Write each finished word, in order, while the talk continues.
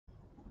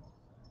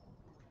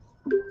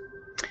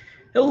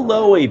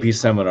Hello, AP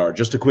Seminar.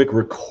 Just a quick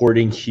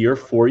recording here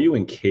for you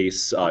in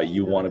case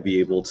you want to be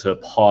able to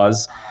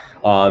pause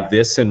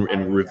this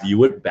and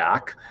review it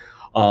back.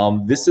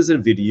 This is a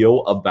video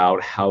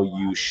about how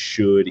you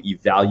should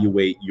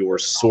evaluate your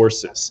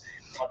sources.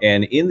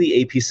 And in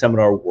the AP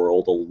Seminar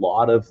world, a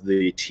lot of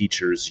the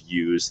teachers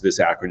use this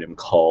acronym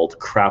called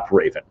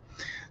CRAAP.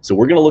 So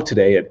we're going to look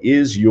today at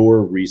is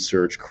your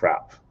research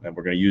CRAAP? And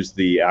we're going to use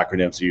the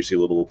acronym. So you see a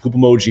little poop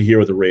emoji here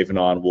with a raven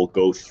on. We'll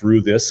go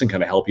through this and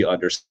kind of help you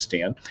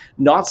understand.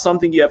 Not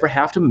something you ever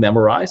have to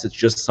memorize. It's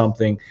just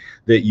something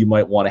that you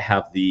might want to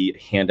have the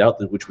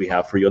handout, which we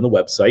have for you on the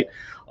website,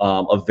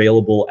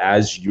 available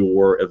as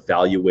you're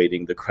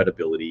evaluating the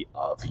credibility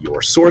of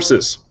your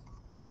sources.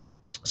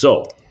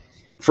 So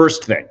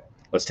first thing,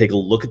 let's take a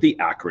look at the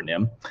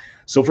acronym.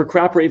 So for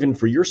CRAAP,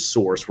 for your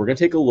source, we're going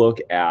to take a look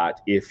at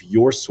if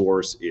your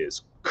source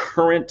is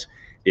current,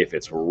 if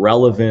it's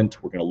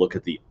relevant. We're going to look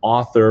at the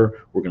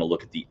author. We're going to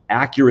look at the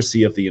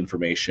accuracy of the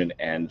information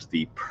and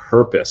the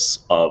purpose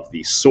of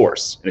the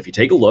source. And if you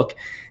take a look,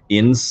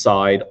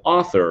 inside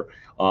author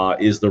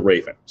is the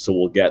raven. So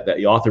we'll get that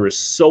the author is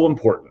so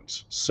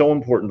important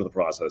to the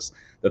process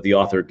that the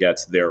author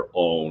gets their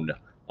own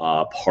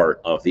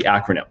part of the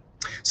acronym.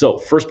 So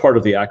first part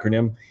of the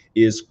acronym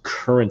is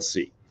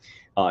currency.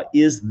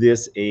 Is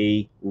this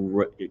a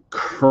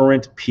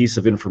current piece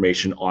of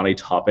information on a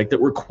topic that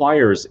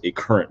requires a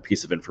current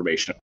piece of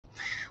information?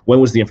 When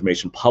was the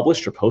information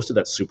published or posted?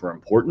 That's super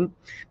important.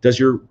 Does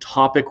your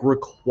topic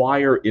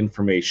require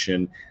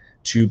information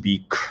to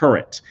be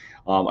current?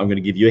 I'm going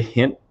to give you a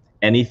hint.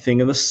 Anything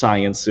in the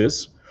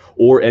sciences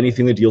or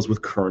anything that deals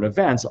with current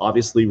events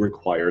obviously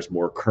requires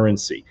more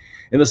currency.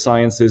 In the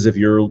sciences, if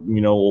you're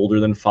older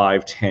than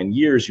 5-10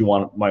 years, you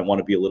might want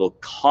to be a little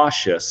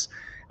cautious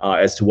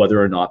as to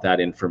whether or not that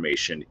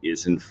information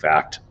is in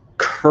fact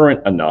current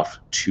enough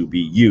to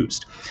be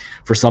used.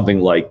 For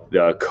something like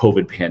the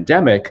COVID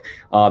pandemic,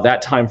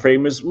 that time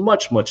frame is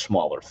much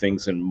smaller.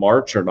 Things in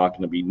March are not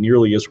going to be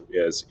nearly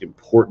as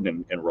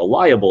important and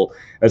reliable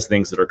as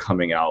things that are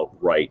coming out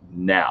right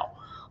now.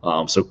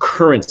 So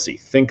currency,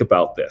 think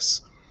about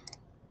this.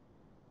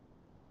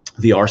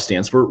 The R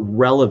stands for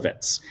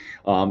relevance.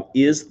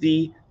 Is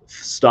the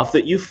stuff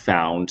that you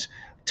found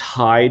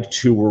tied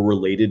to or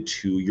related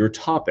to your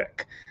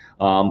topic?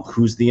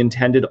 Who's the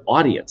intended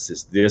audience?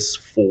 Is this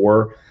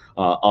for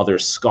other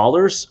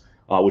scholars,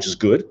 which is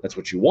good, that's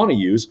what you want to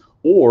use,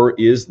 or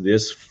is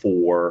this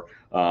for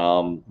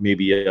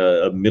maybe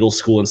a middle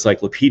school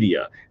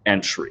encyclopedia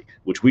entry,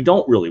 which we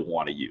don't really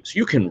want to use?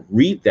 You can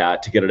read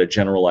that to get at a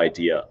general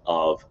idea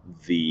of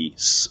the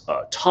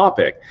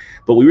topic,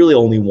 but we really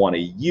only want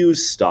to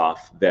use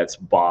stuff that's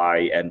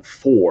by and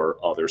for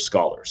other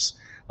scholars.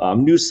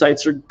 News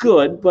sites are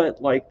good, but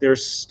they're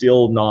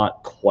still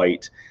not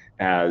quite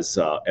as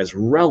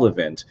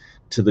relevant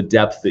to the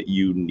depth that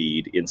you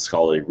need in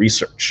scholarly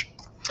research.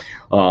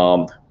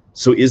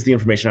 So is the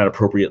information at an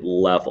appropriate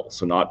level?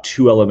 So not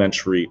too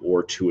elementary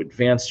or too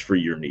advanced for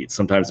your needs.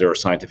 Sometimes there are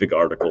scientific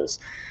articles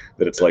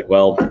that it's like,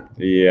 well,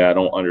 yeah, I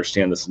don't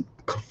understand this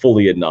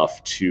fully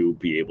enough to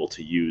be able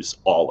to use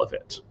all of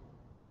it.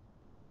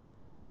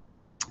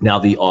 Now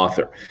the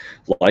author,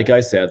 like I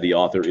said, the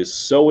author is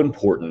so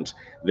important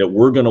that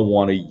we're going to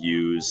want to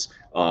use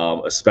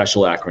a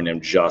special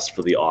acronym just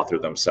for the author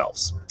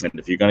themselves. And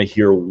if you're going to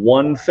hear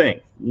one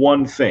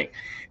thing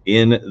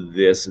in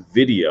this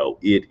video,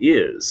 it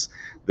is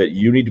that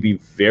you need to be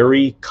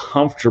very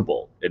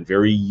comfortable and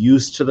very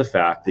used to the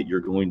fact that you're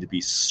going to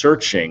be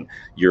searching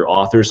your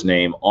author's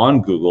name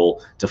on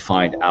Google to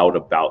find out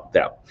about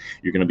them.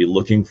 You're going to be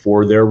looking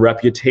for their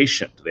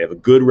reputation. Do they have a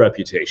good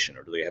reputation,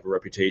 or do they have a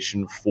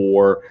reputation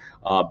for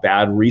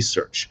bad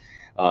research?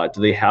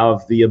 Do they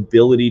have the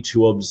ability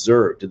to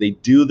observe? Do they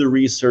do the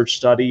research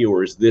study,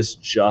 or is this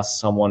just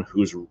someone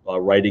who's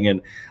writing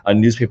in a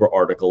newspaper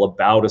article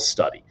about a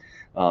study?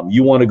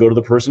 You want to go to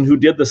the person who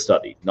did the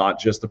study, not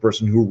just the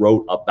person who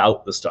wrote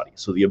about the study.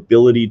 So the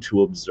ability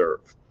to observe.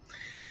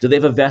 Do they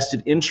have a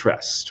vested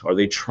interest? Are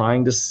they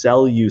trying to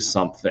sell you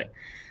something?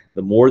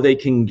 The more they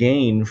can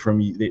gain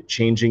from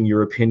changing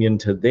your opinion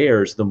to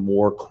theirs, the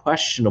more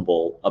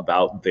questionable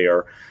about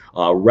their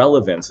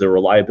relevance, their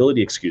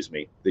reliability,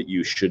 that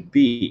you should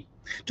be.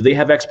 Do they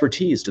have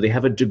expertise? Do they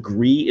have a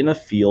degree in a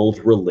field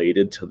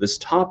related to this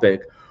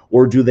topic,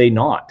 or do they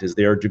not? Is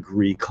their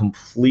degree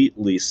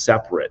completely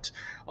separate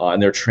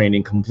and their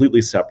training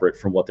completely separate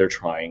from what they're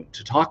trying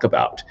to talk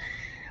about?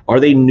 Are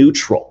they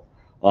neutral?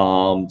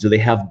 Do they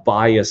have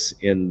bias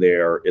in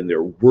their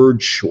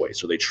word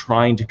choice? Are they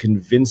trying to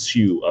convince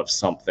you of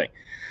something?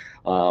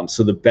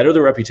 So the better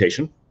the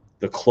reputation,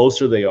 the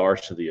closer they are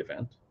to the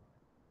event,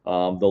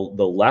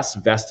 the less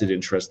vested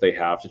interest they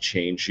have to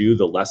change you,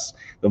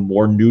 the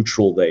more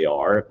neutral they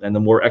are, and the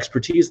more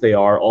expertise they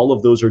are. All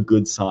of those are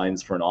good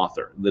signs for an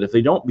author. That if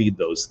they don't meet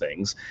those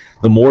things,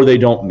 the more they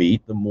don't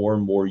meet, the more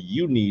and more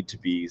you need to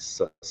be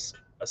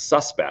a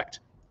suspect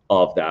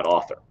of that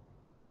author.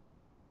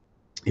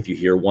 If you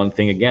hear one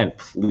thing again,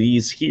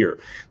 please hear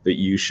that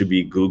you should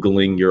be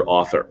Googling your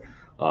author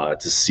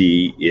to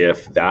see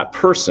if that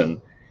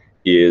person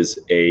is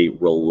a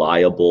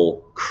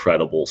reliable,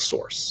 credible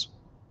source.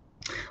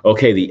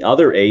 Okay, the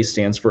other A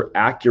stands for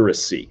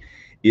accuracy.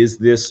 Is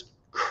this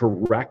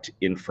correct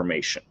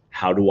information?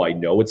 How do I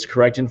know it's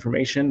correct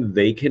information?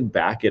 They can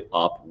back it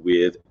up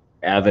with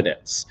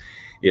evidence.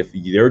 If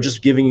they're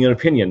just giving you an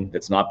opinion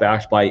that's not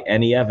backed by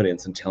any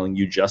evidence and telling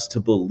you just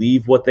to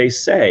believe what they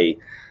say,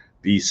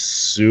 be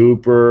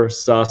super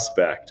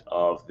suspect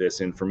of this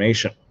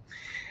information.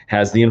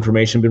 Has the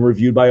information been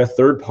reviewed by a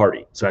third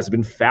party? So has it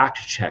been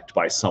fact checked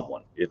by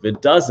someone? If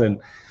it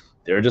doesn't,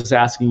 they're just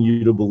asking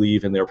you to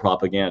believe in their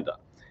propaganda.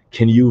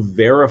 Can you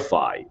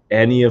verify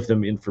any of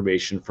them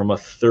information from a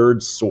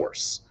third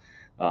source?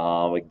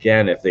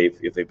 Again, if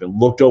they've been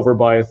looked over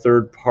by a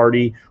third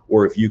party,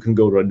 or if you can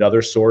go to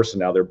another source and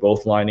now they're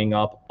both lining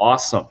up,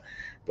 awesome.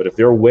 But if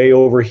they're way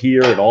over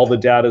here and all the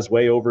data is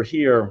way over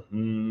here,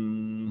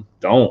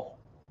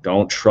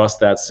 don't trust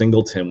that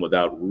singleton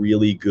without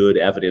really good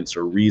evidence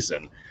or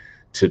reason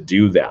to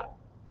do that.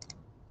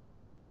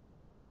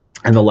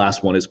 And the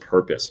last one is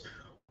purpose.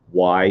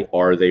 Why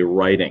are they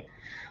writing?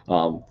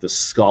 The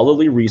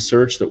scholarly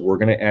research that we're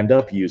going to end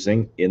up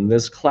using in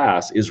this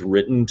class is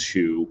written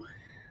to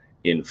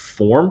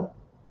inform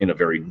in a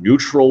very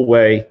neutral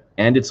way,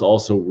 and it's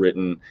also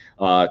written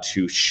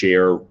to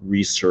share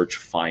research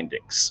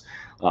findings.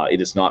 It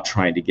is not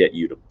trying to get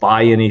you to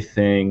buy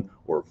anything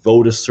or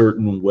vote a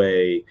certain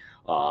way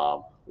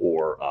or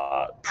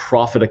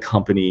profit a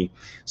company.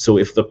 So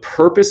if the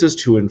purpose is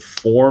to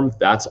inform,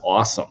 that's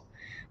awesome.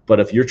 But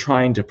if you're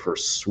trying to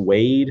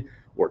persuade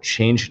or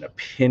change an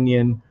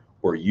opinion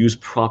or use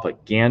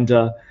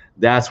propaganda,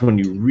 that's when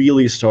you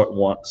really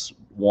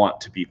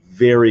want to be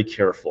very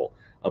careful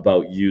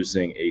about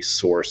using a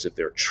source if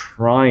they're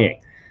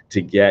trying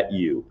to get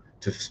you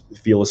to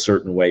feel a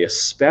certain way,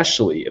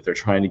 especially if they're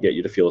trying to get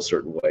you to feel a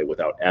certain way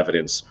without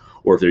evidence,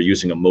 or if they're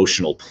using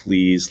emotional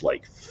pleas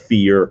like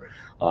fear.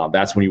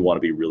 That's when you want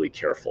to be really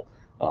careful.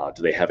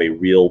 Do they have a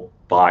real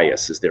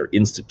bias? Is their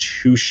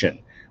institution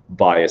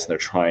biased and they're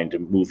trying to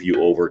move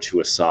you over to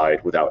a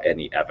side without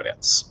any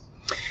evidence?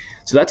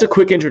 So that's a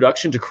quick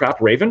introduction to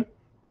CRAAP Raven.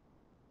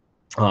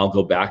 I'll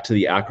go back to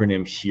the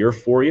acronym here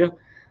for you.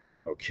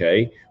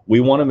 Okay, we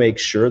want to make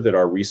sure that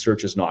our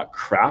research is not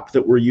crap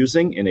that we're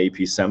using in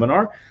AP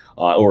Seminar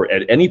or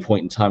at any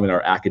point in time in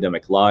our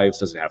academic lives.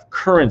 Does it have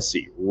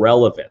currency,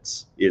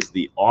 relevance? Is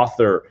the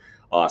author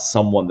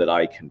someone that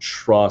I can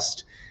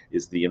trust?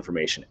 Is the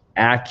information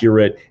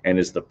accurate? And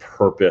is the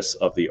purpose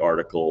of the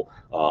article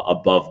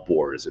above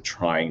board? Is it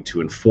trying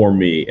to inform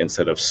me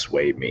instead of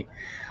sway me?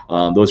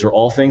 Those are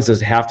all things.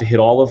 Does it have to hit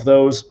all of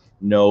those?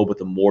 No, but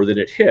the more that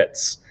it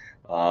hits,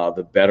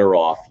 the better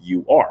off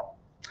you are.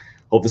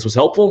 Hope this was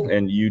helpful,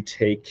 and you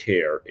take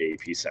care,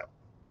 AP Sem.